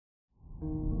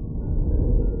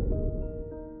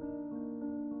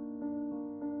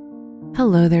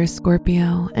Hello there,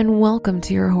 Scorpio, and welcome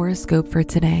to your horoscope for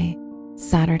today,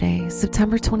 Saturday,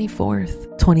 September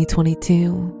 24th,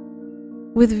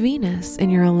 2022. With Venus in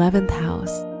your 11th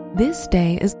house, this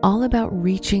day is all about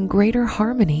reaching greater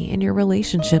harmony in your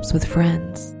relationships with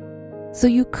friends. So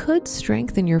you could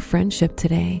strengthen your friendship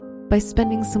today by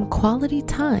spending some quality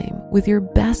time with your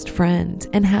best friend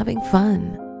and having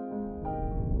fun.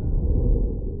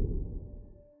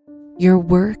 Your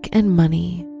work and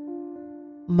money.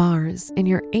 Mars in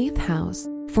your 8th house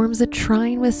forms a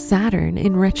trine with Saturn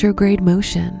in retrograde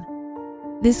motion.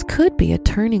 This could be a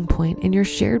turning point in your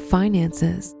shared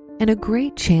finances and a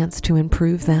great chance to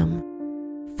improve them.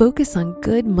 Focus on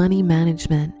good money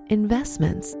management,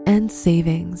 investments, and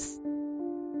savings.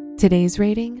 Today's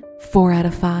rating, 4 out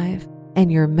of 5, and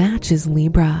your match is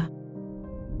Libra.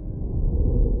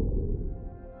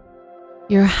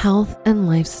 Your health and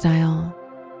lifestyle.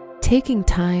 Taking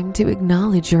time to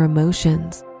acknowledge your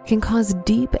emotions can cause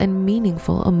deep and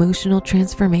meaningful emotional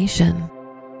transformation.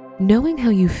 Knowing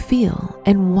how you feel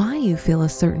and why you feel a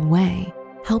certain way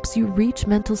helps you reach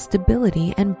mental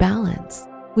stability and balance,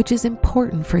 which is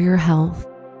important for your health.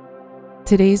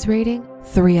 Today's rating,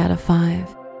 3 out of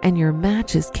 5, and your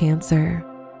match is Cancer.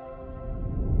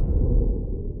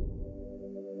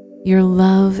 Your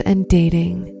love and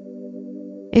dating.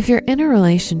 If you're in a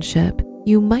relationship,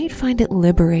 you might find it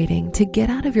liberating to get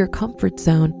out of your comfort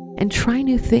zone and try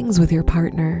new things with your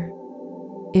partner.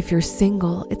 If you're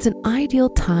single, it's an ideal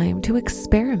time to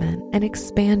experiment and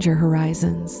expand your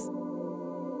horizons.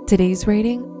 Today's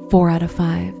rating, 4 out of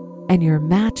 5, and your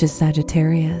match is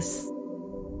Sagittarius.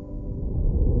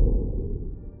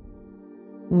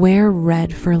 Wear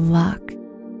red for luck.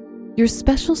 Your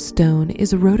special stone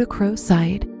is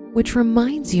rhodochrosite, which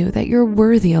reminds you that you're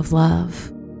worthy of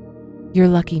love. Your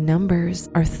lucky numbers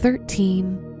are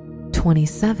 13,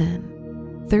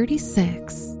 27,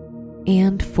 36,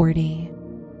 and 40.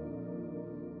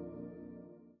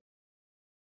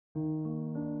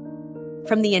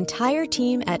 From the entire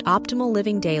team at Optimal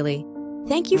Living Daily,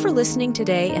 thank you for listening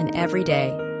today and every day.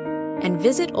 And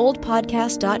visit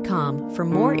oldpodcast.com for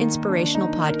more inspirational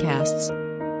podcasts.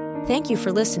 Thank you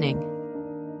for listening.